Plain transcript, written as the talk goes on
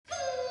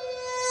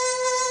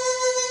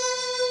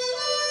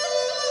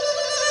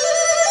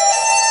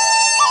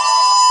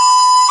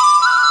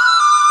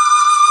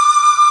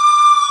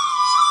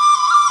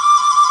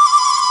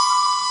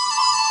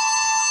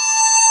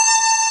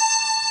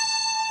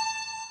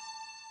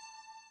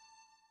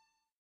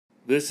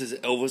This is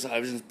Elvis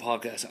Iverson's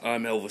podcast.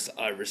 I'm Elvis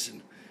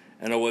Iverson,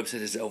 and our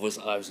website is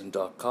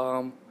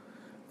elvisiverson.com.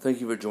 Thank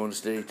you for joining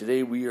us today.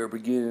 Today we are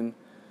beginning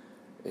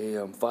a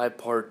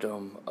 5-part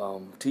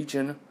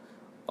teaching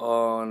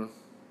on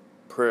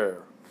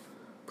prayer.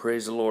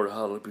 Praise the Lord,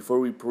 hallelujah. Before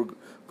we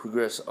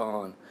progress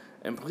on,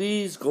 and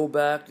please go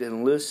back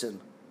and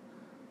listen.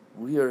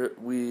 We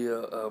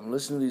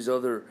listen to these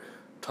other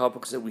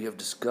topics that we have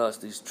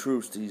discussed, these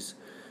truths, these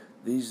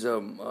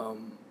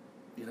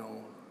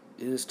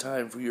it is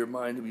time for your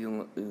mind to be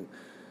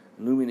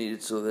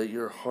illuminated so that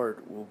your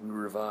heart will be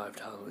revived.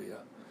 Hallelujah.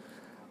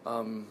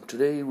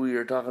 Today we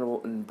are talking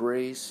about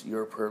embrace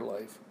your prayer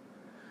life.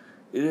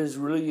 It is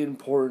really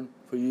important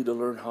for you to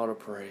learn how to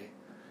pray.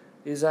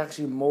 It is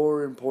actually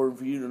more important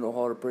for you to know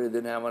how to pray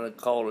than having a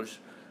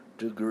college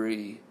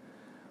degree.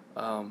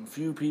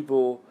 Few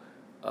people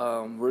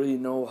really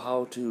know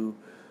how to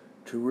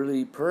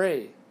really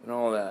pray and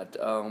all that.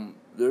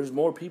 There's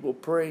more people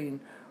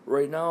praying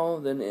right now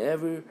than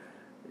ever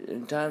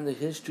in time the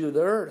history of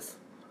the earth.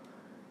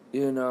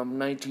 In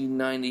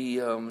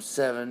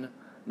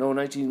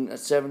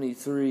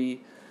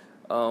 1973,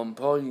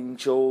 Pauline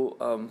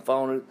Cho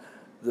founded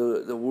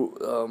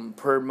the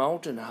Prayer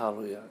Mountain,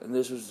 hallelujah, and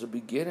this was the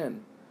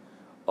beginning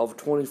of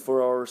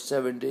 24-hour,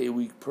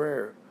 7-day-week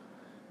prayer,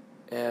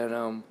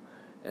 and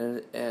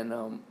then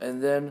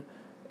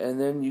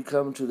you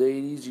come to the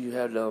 80s. You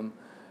had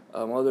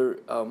other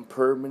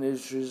prayer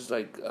ministries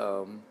like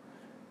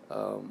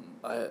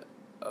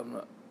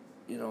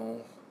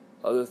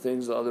other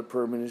things, other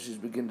prayer ministries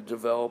begin to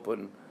develop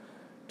and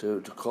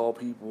to call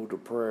people to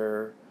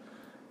prayer,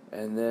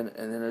 and then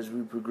as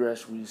we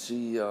progress, we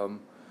see God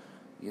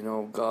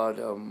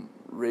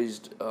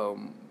raised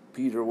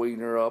Peter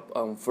Wagner up.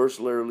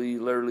 First Larry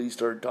Lee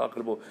started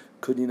talking about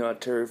could he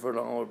not tarry for an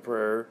hour of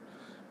prayer.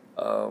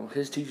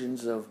 His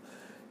teachings of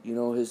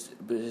his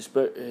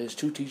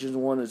two teachings.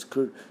 One is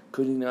could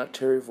he not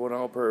tarry for an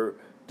hour of prayer?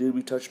 Did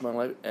we touch my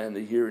life? And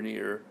the hear and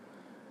ear.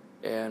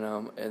 And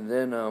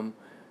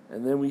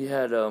then we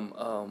had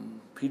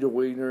Peter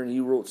Wagner, and he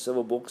wrote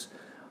several books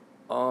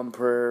on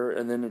prayer,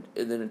 and then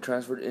it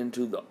transferred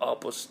into the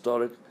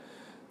apostolic,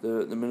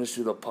 the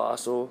ministry of the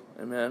apostle,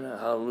 amen,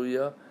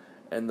 hallelujah,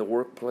 and the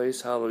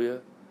workplace,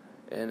 hallelujah,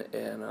 and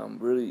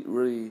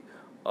really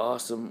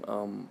awesome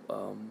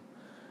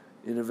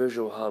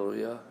individual,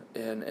 hallelujah,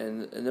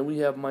 and then we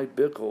have Mike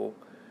Bickle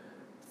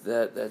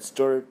that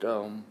started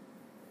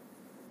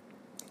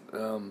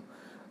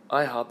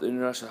IHOP, the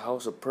International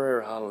House of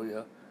Prayer,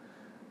 hallelujah,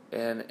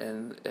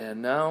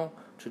 and now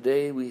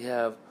today we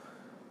have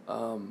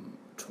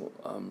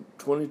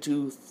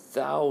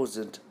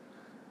 22,000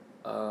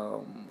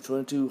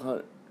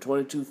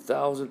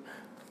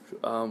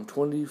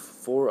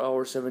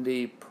 24-hour,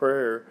 7-day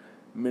prayer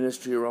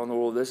ministry around the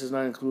world. This is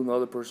not including the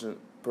other prayer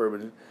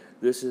ministry.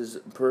 This is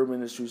prayer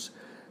ministries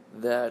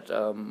that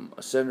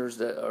centers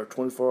that are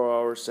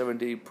 24-hour,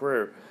 7-day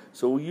prayer.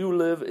 So you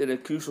live in a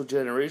crucial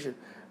generation.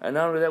 And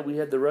not only that, we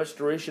had the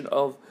restoration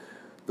of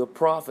the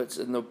prophets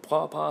and the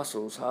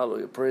apostles,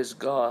 hallelujah, praise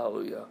God,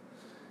 hallelujah.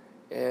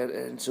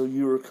 And so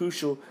you are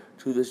crucial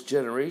to this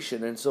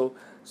generation. And so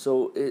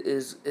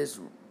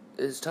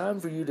it's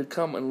time for you to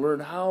come and learn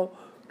how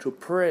to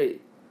pray,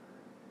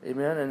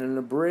 amen, and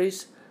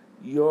embrace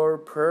your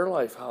prayer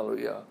life,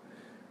 hallelujah,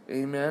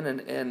 amen,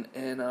 and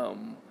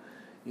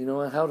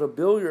how to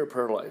build your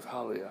prayer life,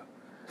 hallelujah.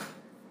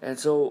 And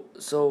so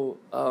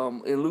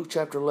in Luke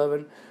chapter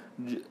 11,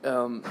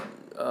 the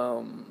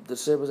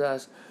disciples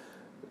asked,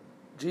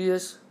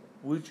 Jesus,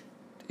 would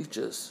you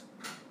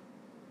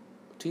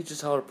teach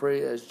us how to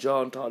pray as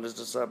John taught his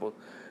disciples?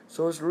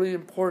 So it's really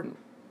important,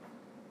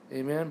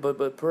 amen.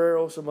 But prayer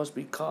also must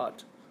be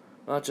caught,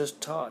 not just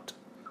taught,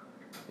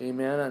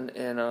 amen.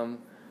 And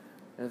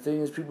the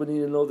thing is, people need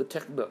to know the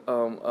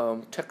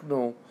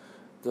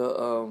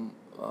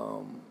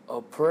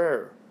of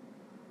prayer.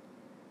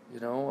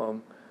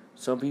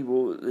 Some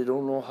people, they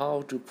don't know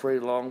how to pray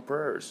long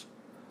prayers.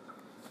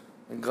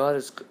 And God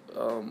is,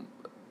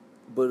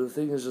 but the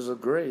thing is, there's a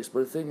grace.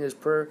 But the thing is,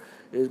 prayer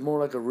is more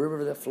like a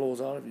river that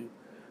flows out of you.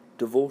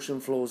 Devotion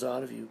flows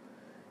out of you.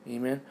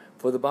 Amen.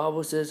 For the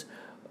Bible says,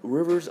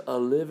 rivers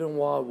of living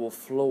water will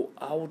flow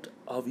out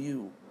of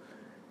you.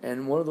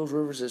 And one of those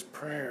rivers is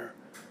prayer,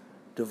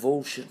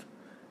 devotion,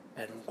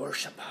 and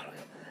worship.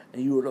 Hallelujah.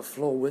 And you are to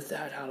flow with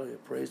that. Hallelujah.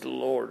 Praise the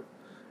Lord.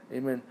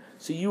 Amen.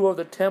 See, you are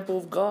the temple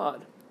of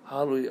God.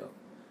 Hallelujah.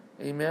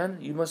 Amen.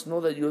 You must know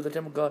that you are the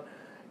temple of God,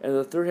 and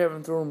the third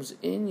heaven throne is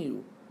in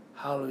you.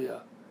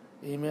 Hallelujah.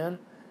 Amen.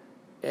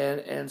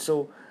 And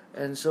so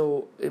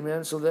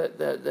amen. So that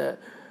the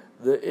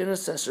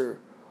intercessor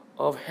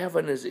of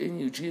heaven is in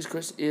you. Jesus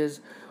Christ is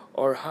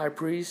our high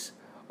priest,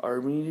 our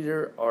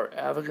mediator, our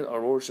advocate,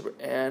 our worshiper,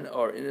 and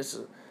our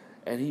intercessor.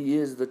 And he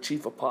is the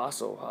chief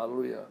apostle.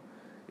 Hallelujah.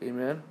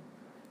 Amen.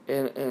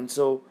 And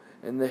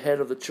the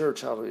head of the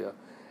church. Hallelujah.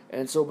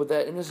 And so, but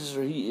that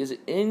intercessor, he is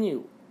in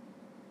you.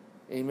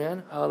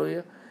 Amen.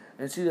 Hallelujah.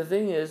 And see, the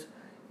thing is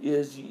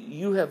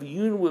you have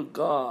union with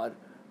God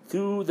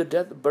through the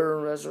death, burial,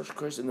 and resurrection of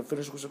Christ and the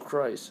finished works of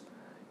Christ.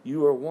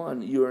 You are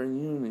one. You are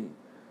in unity.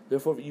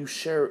 Therefore, you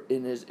share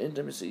in His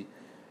intimacy,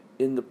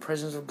 in the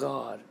presence of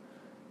God,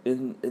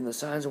 in the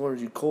signs and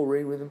wonders. You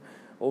co-reign with Him.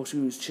 Also,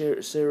 you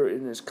share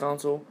in His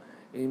counsel.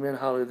 Amen.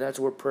 Hallelujah. That's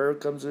where prayer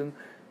comes in.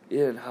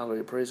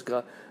 Hallelujah. Praise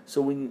God.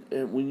 So when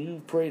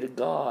you pray to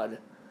God,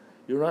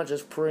 you're not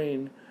just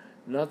praying,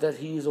 not that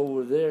He's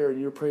over there and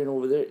you're praying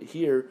over there.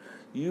 Here,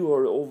 you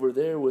are over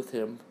there with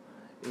Him.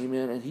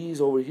 Amen. And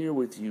He's over here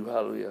with you.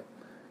 Hallelujah.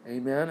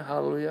 Amen.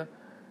 Hallelujah.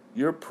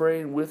 You're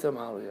praying with Him.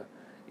 Hallelujah.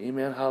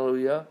 Amen.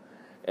 Hallelujah.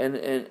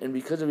 And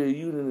because of your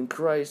union in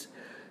Christ,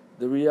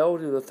 the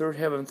reality of the third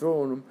heaven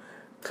throne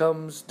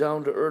comes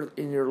down to earth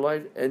in your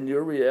life, and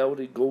your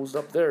reality goes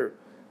up there.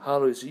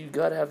 Hallelujah. So you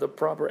got to have the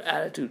proper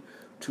attitude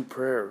to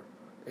prayer.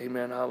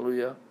 Amen.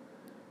 Hallelujah.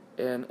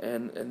 And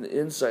the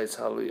insights.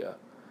 Hallelujah.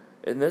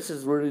 And this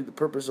is really the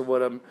purpose of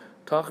what I'm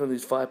talking,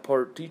 these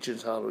 5-part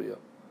teachings. Hallelujah.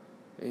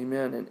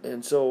 Amen.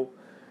 The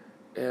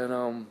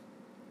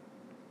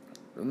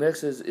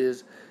next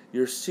is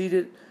you're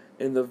seated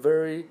in the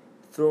very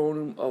throne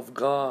room of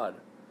God.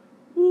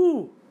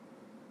 Woo!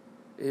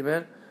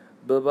 Amen.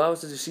 But the Bible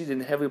says you're seated in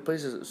heavenly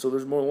places, so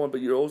there's more than one,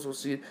 but you're also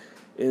seated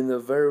in the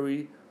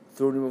very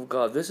throne room of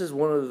God. This is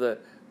one of the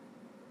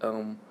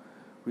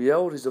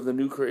realities of the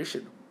new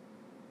creation.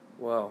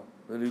 Wow,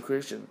 the new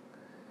creation.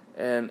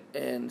 And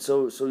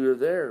so you're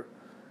there.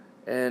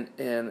 And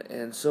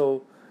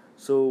so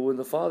when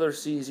the Father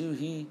sees you,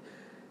 he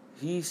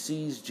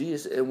sees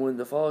Jesus, and when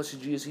the Father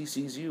sees Jesus, He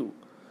sees you.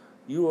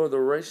 You are the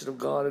righteousness of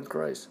God in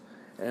Christ.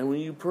 And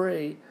when you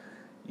pray,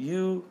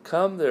 you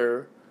come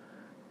there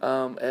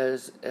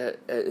as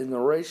in the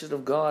righteousness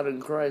of God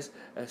in Christ,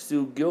 as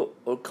through guilt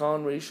or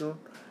condemnation,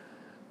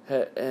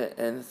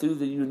 and through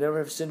that you never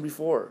have sinned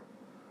before.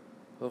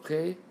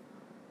 Okay,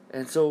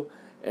 and so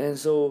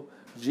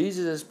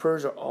Jesus'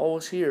 prayers are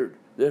always heard.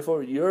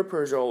 Therefore, your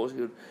prayers are always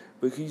heard,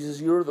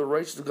 because you're the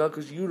righteousness of God.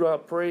 Because you do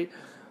not pray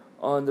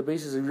on the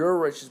basis of your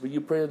righteousness, but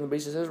you pray on the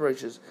basis of His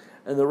righteousness.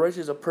 And the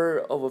righteous a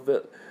prayer of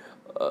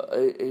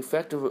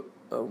effective.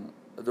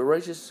 The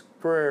righteous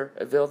prayer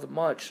availeth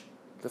much.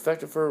 The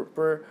effective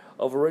prayer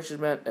of a righteous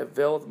man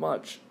availeth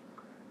much.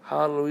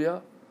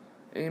 Hallelujah.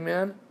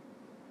 Amen.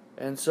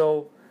 And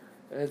so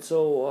it's see,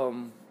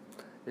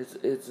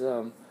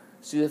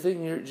 the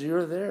thing,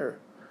 you're there,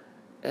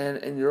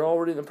 and you're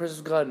already in the presence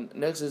of God.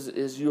 Next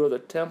is you are the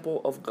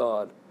temple of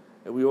God,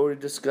 and we already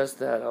discussed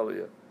that.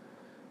 Hallelujah.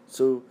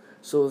 So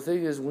the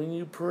thing is, when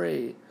you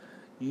pray,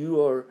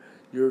 you're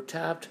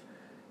tapped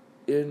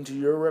into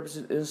your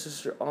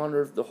representative honor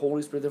of the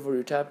Holy Spirit. Therefore,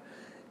 you're tapped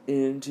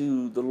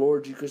into the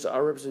Lord Jesus Christ,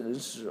 our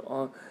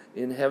representative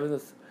in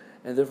heaven,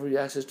 and therefore you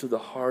access to the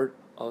heart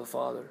of the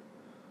Father.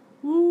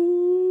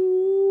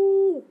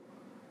 Woo!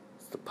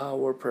 It's the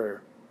power of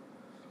prayer.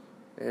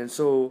 And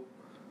so,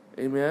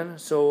 amen.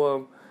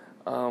 So,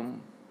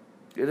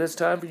 it is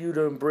time for you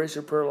to embrace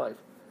your prayer life.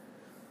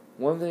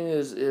 One thing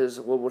is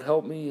what would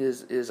help me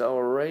is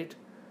I'll write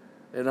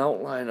an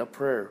outline of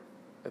prayer,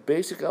 a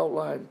basic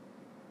outline.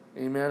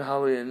 Amen.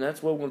 Hallelujah. And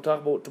that's what we're going to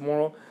talk about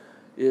tomorrow,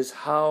 is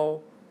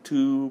how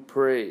to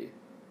pray.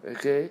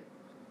 Okay?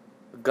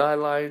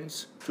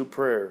 Guidelines to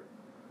prayer.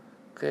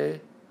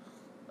 Okay?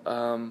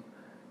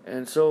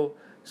 And so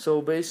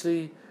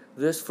basically,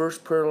 this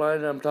first prayer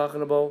line I'm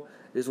talking about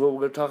is what we're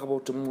going to talk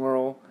about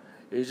tomorrow.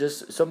 It's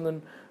just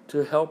something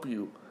to help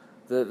you.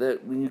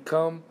 That when you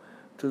come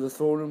to the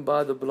throne room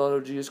by the blood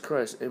of Jesus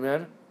Christ.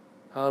 Amen?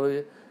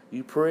 Hallelujah.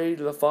 You pray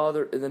to the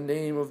Father in the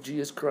name of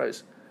Jesus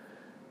Christ.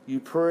 You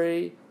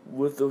pray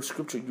with those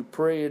scriptures. You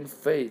pray in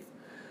faith.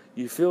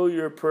 You fill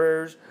your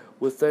prayers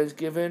with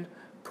thanksgiving,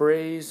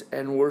 praise,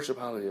 and worship.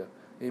 Hallelujah.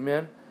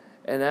 Amen?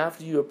 And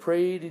after you have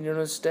prayed in your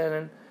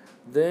understanding,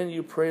 then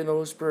you pray in the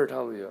Holy Spirit.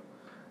 Hallelujah.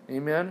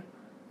 Amen?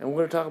 And we're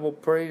going to talk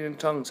about praying in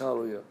tongues.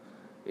 Hallelujah.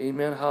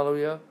 Amen.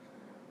 Hallelujah.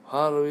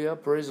 Hallelujah.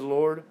 Praise the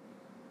Lord.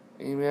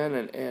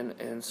 Amen.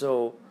 And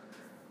so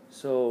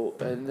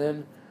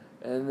then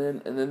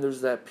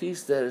there's that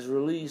peace that is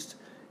released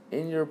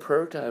in your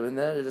prayer time, and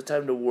that is a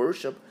time to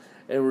worship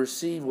and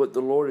receive what the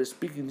Lord is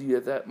speaking to you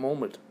at that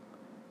moment.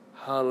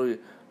 Hallelujah.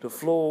 To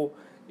flow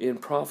in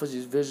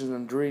prophecies, visions,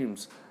 and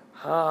dreams.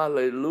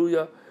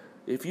 Hallelujah.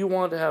 If you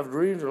want to have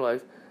dreams in your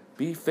life,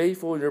 be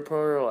faithful in your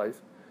prayer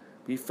life.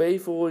 Be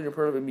faithful in your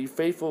prayer life, and be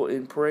faithful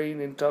in praying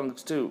in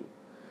tongues too.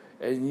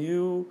 And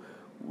you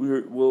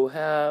will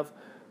have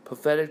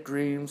prophetic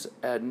dreams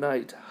at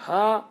night.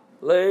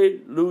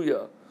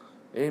 Hallelujah.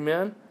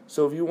 Amen.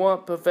 So if you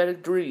want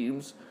prophetic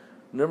dreams,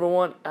 number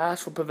 1,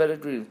 ask for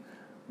prophetic dreams.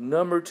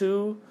 Number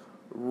 2,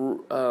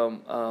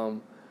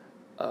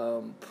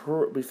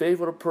 be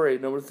faithful to pray.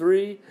 Number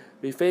 3,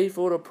 be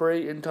faithful to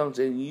pray in tongues,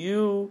 and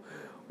you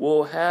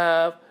will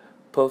have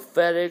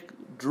prophetic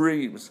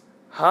dreams.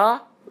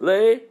 Hallelujah.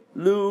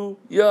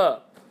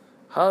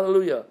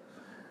 Hallelujah.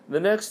 The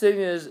next thing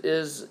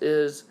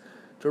is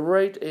to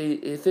write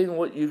a thing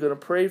what you're going to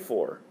pray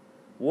for.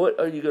 What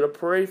are you going to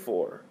pray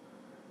for?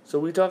 So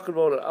we talked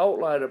about an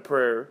outline of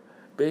prayer,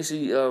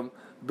 basically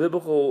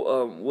biblical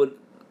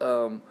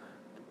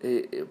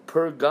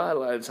prayer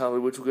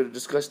guidelines, which we're going to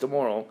discuss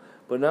tomorrow.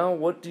 But now,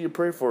 what do you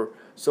pray for?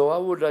 So I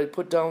would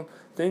put down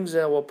things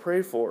that I will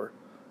pray for.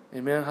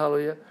 Amen.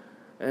 Hallelujah.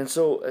 And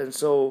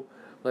so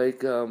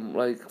like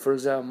for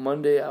example,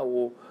 Monday I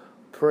will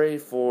pray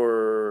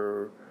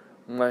for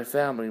my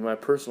family, my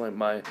personal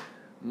life,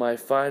 my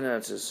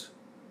finances,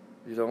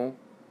 you know.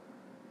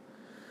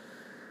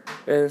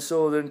 And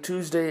so then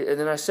Tuesday, and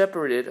then I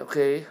separate it,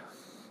 okay.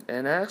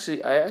 And I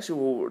actually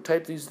will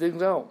type these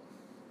things out,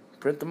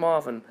 print them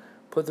off, and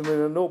put them in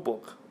a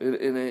notebook,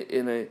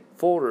 in a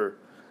folder.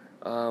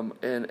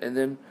 And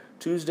then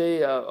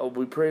Tuesday I'll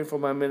be praying for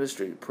my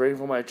ministry, praying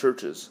for my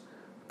churches,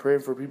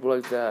 praying for people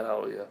like that.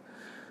 Hallelujah.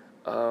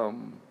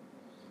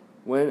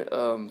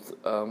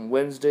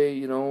 Wednesday,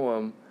 you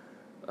know,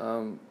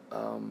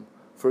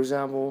 for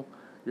example,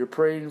 you're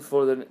praying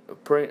for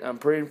I'm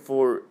praying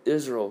for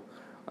Israel.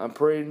 I'm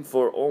praying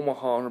for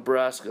Omaha,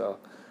 Nebraska.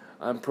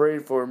 I'm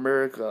praying for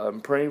America. I'm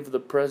praying for the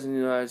President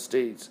of the United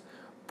States.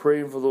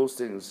 Praying for those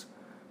things.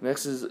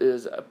 Next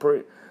is I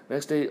pray.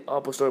 Next day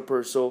apostolic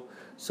prayer. So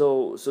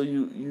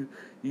you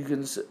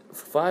can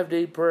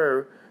 5-day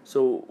prayer.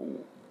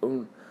 So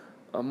on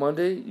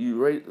Monday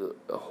you write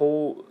a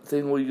whole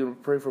thing where you're gonna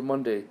pray for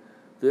Monday.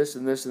 This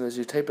and this and this.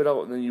 You type it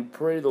out and then you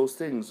pray those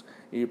things.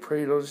 And you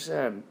pray to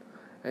understand.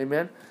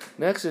 Amen.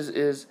 Next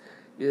is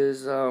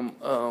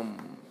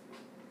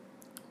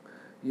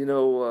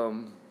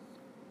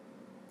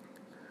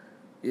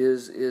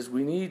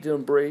we need to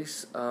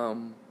embrace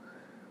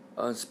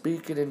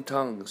speaking in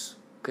tongues.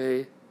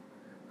 Okay,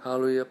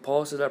 hallelujah.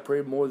 Paul said, "I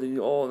pray more than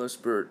you all in the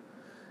Spirit."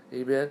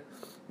 Amen.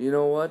 You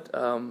know what?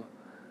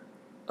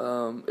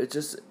 It's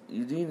just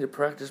you need to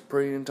practice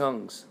praying in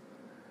tongues,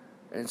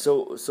 and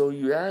so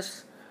you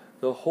ask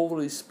the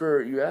Holy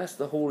Spirit. You ask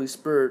the Holy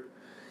Spirit.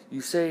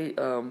 You say,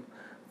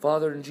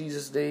 "Father, in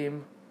Jesus'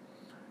 name."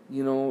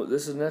 You know,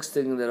 this is the next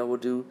thing that I will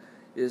do.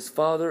 Is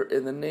Father,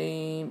 in the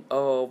name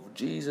of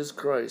Jesus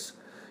Christ.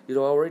 You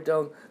know, I'll write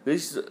down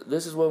this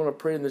is what I'm going to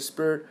pray in the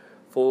Spirit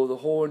for the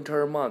whole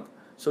entire month.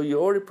 So you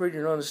already prayed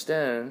your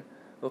understanding,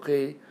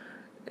 okay,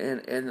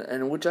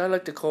 and which I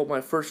like to call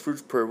my first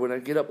fruits prayer when I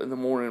get up in the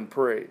morning and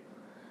pray.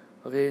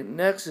 Okay,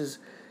 next is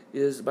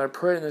my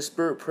prayer in the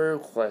Spirit prayer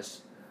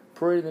request.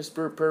 Pray in the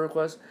Spirit prayer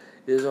request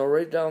is I'll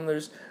write down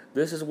this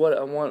is what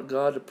I want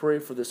God to pray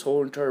for this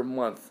whole entire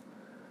month.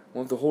 I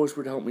want the Holy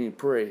Spirit to help me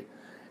pray.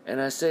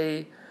 And I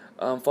say,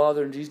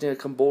 Father, in Jesus' name, I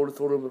come bold to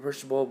throne of the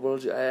precious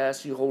blood. I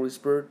ask you, Holy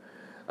Spirit,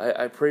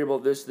 I pray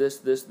about this,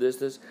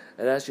 and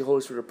I ask you,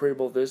 Holy Spirit, to pray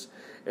about this.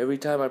 Every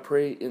time I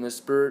pray in the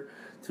Spirit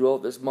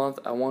throughout this month,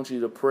 I want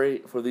you to pray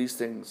for these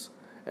things.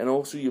 And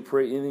also you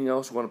pray anything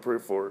else you want to pray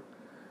for.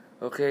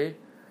 Okay?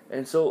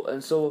 And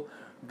so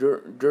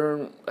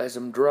during as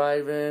I'm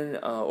driving,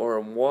 or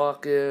I'm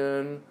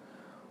walking,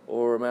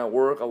 or I'm at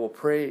work, I will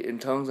pray in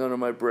tongues under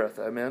my breath.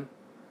 Amen?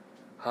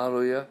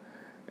 Hallelujah.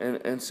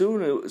 And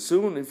soon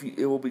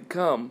it will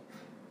become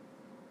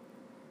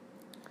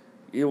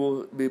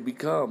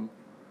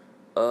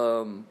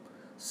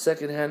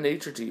second-hand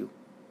nature to you.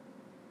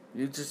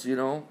 You just,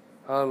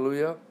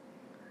 hallelujah,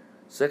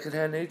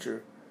 second-hand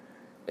nature,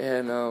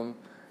 and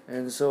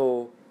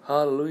so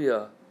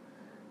hallelujah,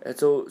 and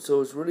so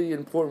it's really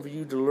important for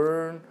you to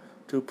learn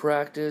to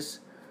practice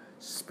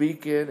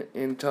speaking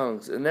in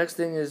tongues. The next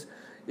thing is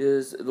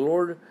the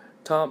Lord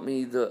taught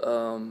me the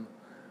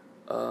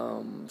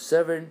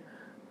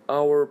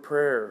 7-hour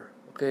prayer.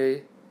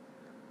 Okay,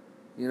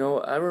 I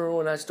remember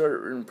when I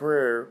started in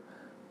prayer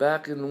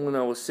back when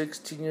I was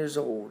 16 years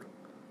old.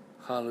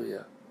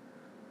 Hallelujah.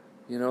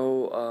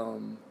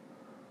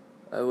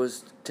 I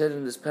was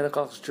attending this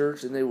Pentecostal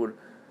church, and they would,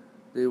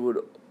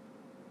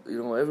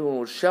 everyone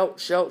would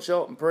shout,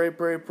 and pray,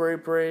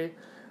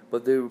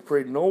 but they would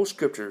pray no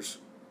scriptures.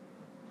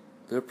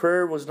 Their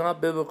prayer was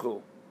not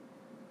biblical.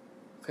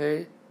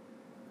 Okay?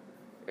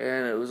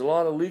 And it was a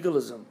lot of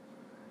legalism.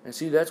 And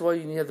see, that's why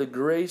you need to have the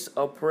grace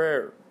of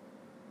prayer.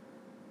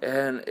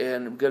 And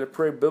you've got to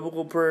pray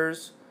biblical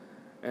prayers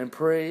and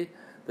pray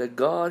that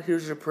God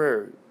hears your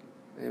prayer.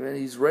 Amen.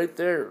 He's right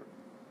there.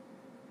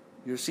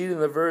 You're seated in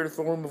the very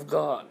throne of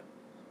God.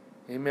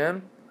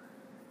 Amen.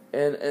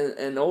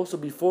 And also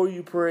before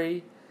you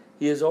pray,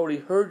 He has already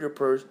heard your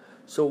prayers.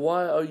 So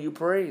why are you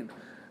praying?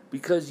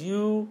 Because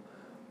you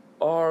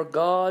are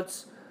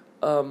God's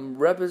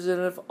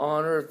representative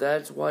on earth.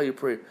 That's why you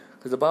pray.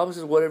 Because the Bible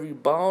says, whatever you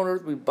bound on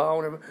earth, we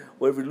bound in heaven.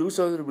 Whatever you loose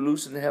on earth, we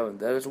loose in heaven.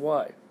 That is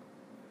why.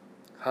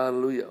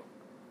 Hallelujah.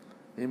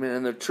 Amen.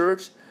 And the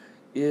church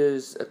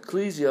is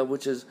ecclesia,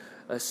 which is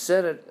a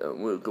senate.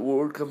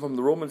 Word come from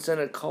the Roman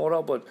Senate, called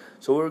out. But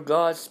so we're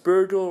God's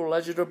spiritual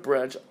legislative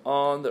branch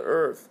on the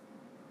earth.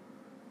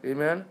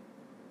 Amen.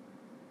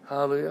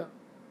 Hallelujah.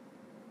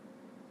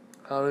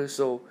 Hallelujah.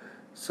 So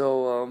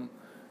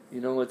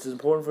it's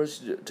important for us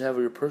to have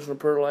your personal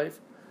prayer life,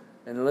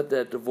 and let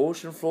that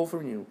devotion flow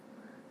from you.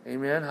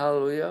 Amen.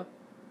 Hallelujah.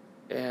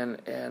 And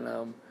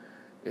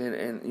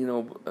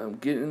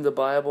get in the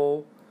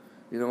Bible.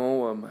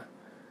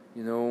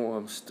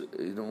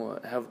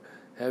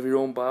 Have your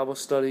own Bible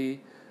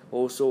study.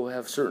 Also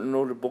have certain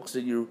other books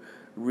that you're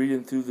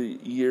reading through the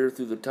year,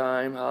 through the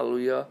time.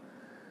 Hallelujah.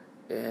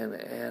 And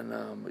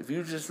if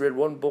you just read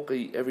one book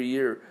every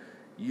year,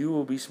 you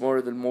will be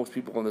smarter than most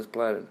people on this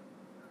planet.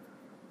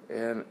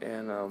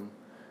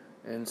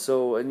 And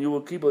so you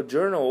will keep a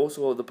journal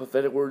also of the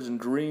prophetic words and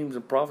dreams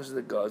and prophecies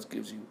that God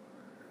gives you.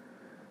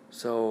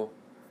 So,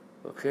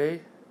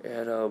 okay,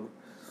 and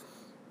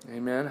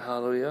amen,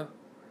 hallelujah.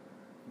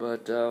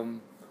 But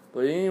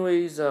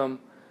anyways,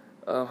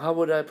 how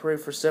would I pray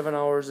for 7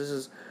 hours? This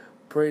is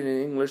praying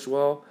in English.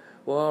 Well,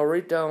 I'll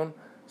write down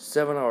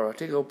 7 hours. I'll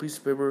take a piece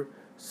of paper,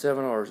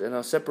 7 hours, and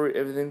I'll separate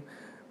everything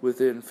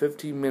within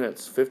 15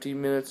 minutes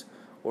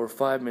or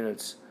 5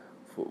 minutes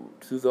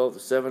throughout the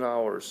 7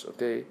 hours.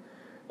 Okay,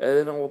 and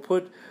then I will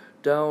put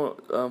down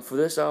for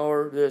this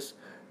hour this,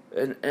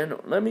 and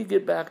let me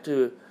get back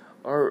to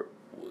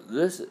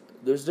this.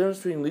 There's a difference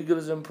between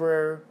legalism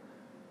prayer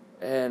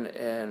and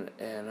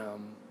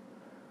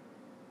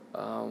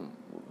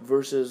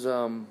versus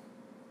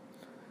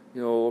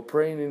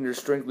praying in your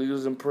strength,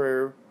 legalism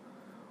prayer,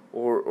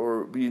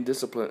 or being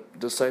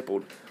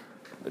discipled,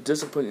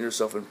 discipline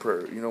yourself in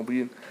prayer.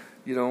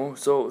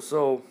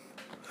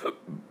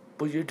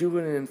 But you're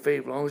doing it in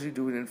faith, as long as you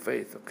do it in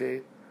faith,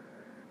 okay?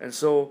 And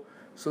so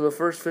the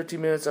first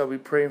 15 minutes I'll be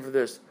praying for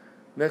this.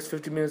 Next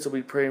 15 minutes I'll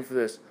be praying for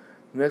this.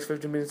 Next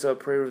 15 minutes I'll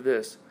pray for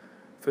this.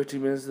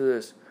 15 minutes of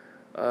this.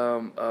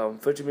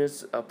 15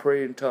 minutes I'll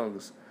pray in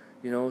tongues.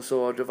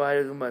 So I'll divide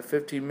it by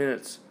 15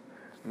 minutes.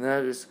 And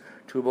that is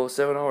to about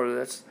 7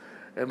 hours.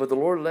 But the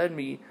Lord led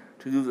me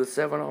to do the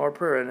 7-hour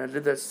prayer, and I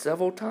did that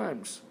several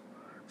times.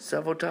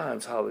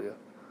 Hallelujah.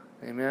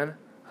 Amen.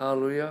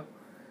 Hallelujah.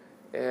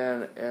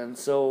 And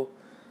so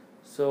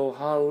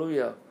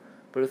hallelujah.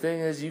 But the thing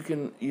is, you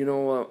can,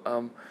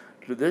 to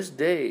this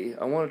day,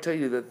 I want to tell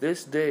you that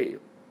this day,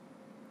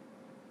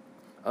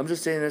 I'm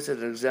just saying this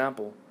as an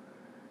example.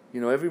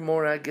 Every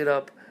morning I get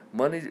up,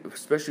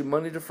 especially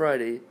Monday to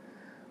Friday,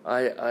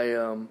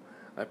 I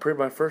pray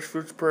my first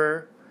fruits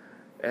prayer,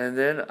 and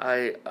then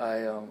I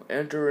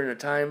enter in a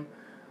time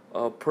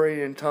of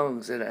praying in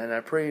tongues, and I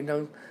pray in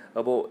tongues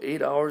about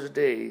 8 hours a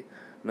day,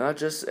 not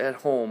just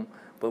at home,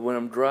 but when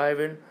I'm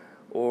driving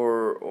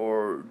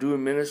or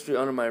doing ministry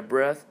under my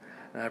breath,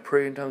 and I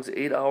pray in tongues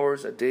 8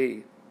 hours a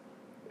day.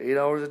 8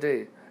 hours a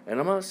day. And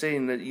I'm not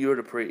saying that you're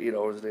to pray 8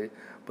 hours a day,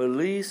 but at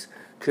least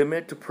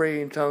commit to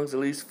praying in tongues at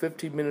least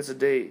 15 minutes a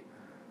day.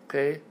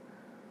 Okay?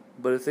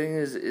 But the thing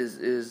is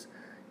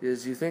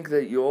you think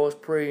that you're always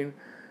praying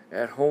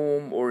at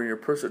home or in your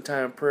personal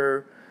time of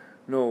prayer.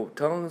 No,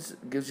 tongues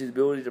gives you the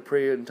ability to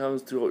pray in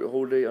tongues throughout the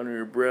whole day under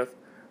your breath.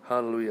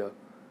 Hallelujah.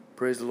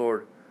 Praise the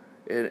Lord.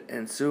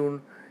 And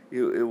soon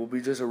it will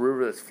be just a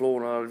river that's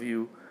flowing out of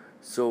you.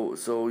 So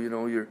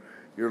you're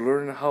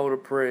learning how to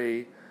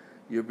pray.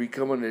 You're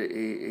becoming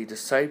a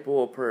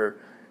disciple of prayer,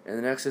 and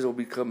the next day it will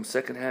become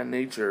secondhand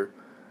nature,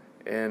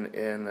 and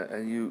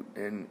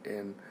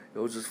it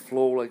will just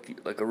flow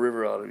like a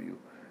river out of you.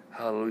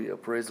 Hallelujah.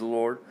 Praise the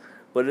Lord.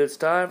 But it's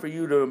time for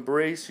you to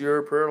embrace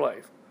your prayer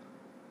life.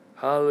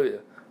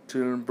 Hallelujah.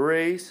 To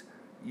embrace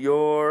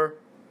your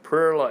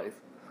prayer life.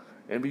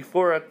 And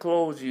before I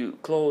close,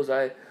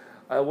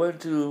 I went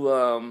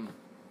to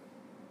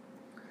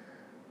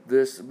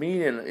this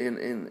meeting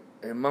in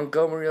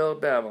Montgomery,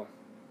 Alabama.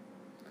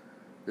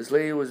 This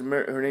lady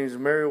her name is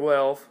Mary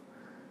Welf,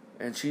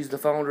 and she's the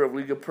founder of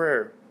League of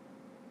Prayer.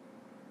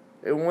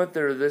 I went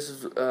there.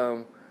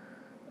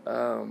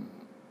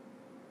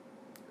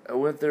 I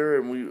went there,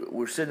 and we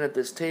were sitting at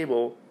this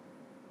table,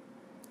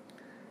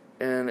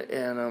 and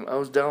I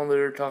was down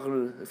there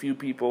talking to a few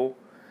people,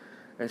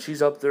 and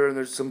she's up there, and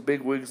there's some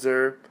big wigs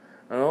there,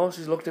 and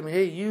she's looked at me.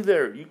 Hey, you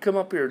there? You come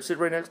up here and sit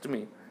right next to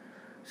me.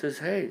 She says,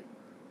 hey,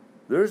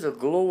 there's a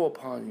glow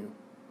upon you.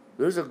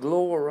 There's a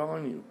glow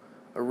around you,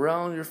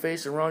 around your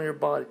face, around your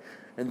body,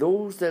 and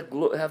those that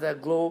have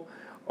that glow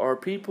are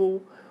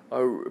people that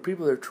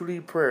are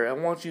truly prayer. I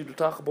want you to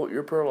talk about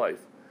your prayer life.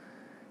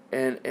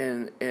 And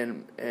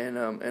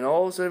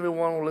all of a sudden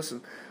everyone will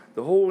listen.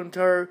 The whole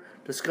entire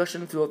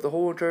discussion throughout the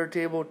whole entire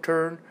table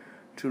turned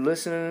to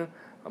listening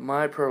to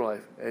my prayer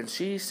life. And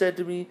she said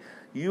to me,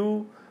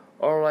 "You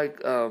are like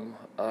the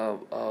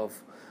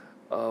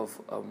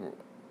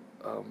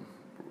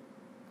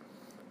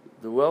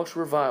Welsh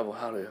revival,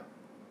 hallelujah.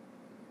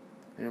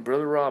 And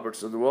Brother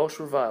Roberts of the Welsh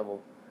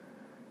revival,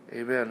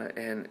 amen.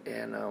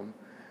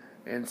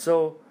 And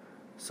so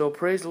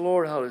praise the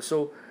Lord, hallelujah.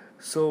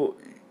 So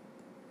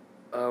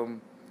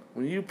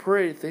when you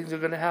pray, things are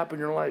going to happen in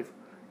your life.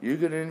 You're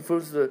going to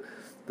influence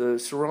the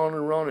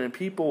surrounding around, and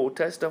people will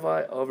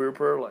testify of your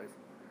prayer life.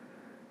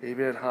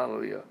 Amen.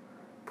 Hallelujah.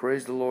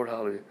 Praise the Lord.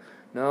 Hallelujah.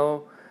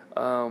 Now,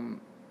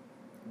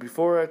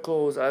 before I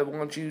close, I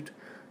want you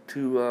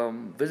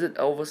to visit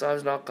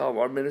ElvisEyes.com.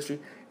 Our ministry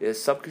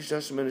is Subconscious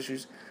Justice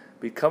Ministries.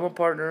 Become a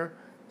partner.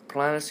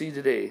 Plant a seed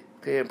today.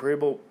 Okay, and pray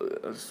about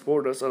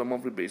support us on a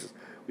monthly basis.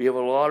 We have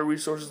a lot of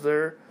resources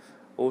there.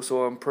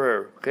 Also on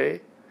prayer.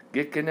 Okay.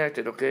 Get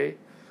connected, okay?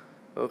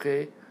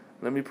 Okay?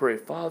 Let me pray.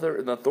 Father,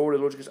 in the authority of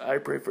the Lord Jesus, I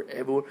pray for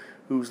everyone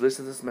who's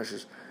listened to this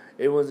message.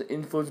 Everyone's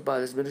influenced by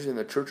this ministry in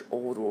the church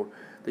all over the world.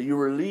 That you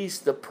release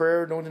the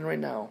prayer anointing right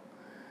now.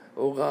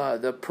 Oh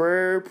God, the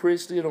prayer,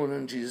 priestly anointing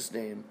in Jesus'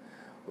 name.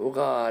 Oh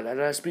God,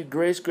 and I speak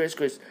grace, grace,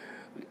 grace.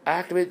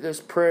 Activate this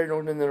prayer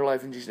anointing in their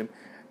life in Jesus' name.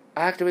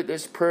 Activate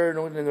this prayer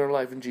anointing in their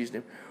life in Jesus'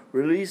 name.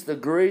 Release the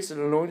grace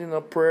and anointing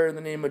of prayer in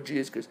the name of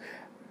Jesus Christ.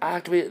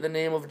 Activate in the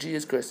name of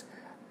Jesus Christ.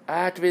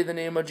 Activate in the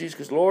name of Jesus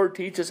Christ. Lord,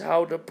 teach us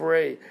how to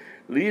pray.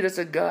 Lead us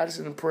and guide us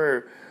in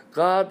prayer.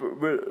 God,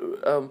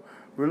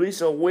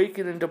 release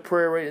awakening to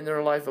prayer right in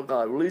their life, of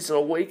God. Release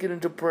awakening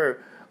to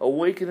prayer.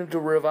 Awaken to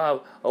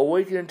revival.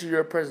 Awaken to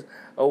your presence.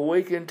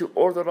 Awaken to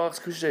Orthodox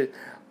Christianity.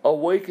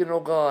 Awaken,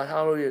 oh God,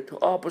 hallelujah, to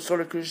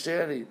Apostolic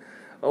Christianity.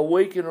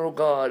 Awaken, oh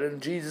God,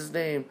 in Jesus'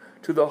 name,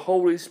 to the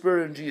Holy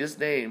Spirit in Jesus'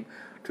 name,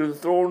 to the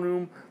throne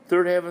room,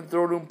 third heaven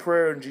throne room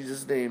prayer in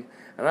Jesus' name.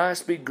 And I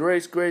speak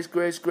grace, grace,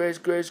 grace, grace,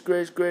 grace,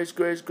 grace, grace,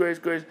 grace, grace,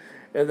 grace,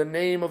 in the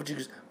name of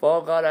Jesus.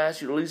 Father God, I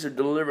ask you to release your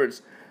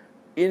deliverance,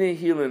 any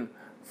healing,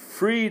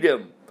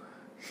 freedom,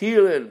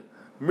 healing,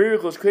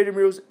 miracles, creative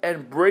miracles,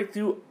 and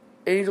breakthrough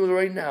angels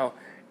right now.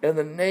 In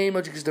the name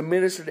of Jesus, to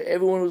minister to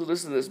everyone who's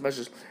listening to this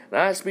message.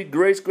 And I speak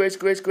grace, grace,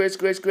 grace, grace,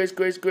 grace, grace,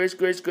 grace, grace,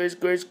 grace, grace,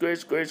 grace,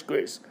 grace, grace,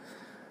 grace.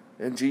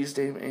 In Jesus'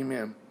 name,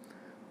 amen.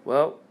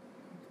 Well,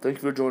 thank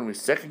you for joining me.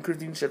 2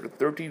 Corinthians chapter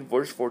 13,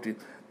 verse 14.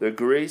 The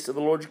grace of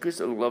the Lord Jesus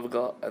Christ, and the love of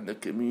God, and the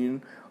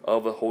communion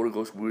of the Holy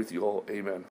Ghost be with you all. Amen.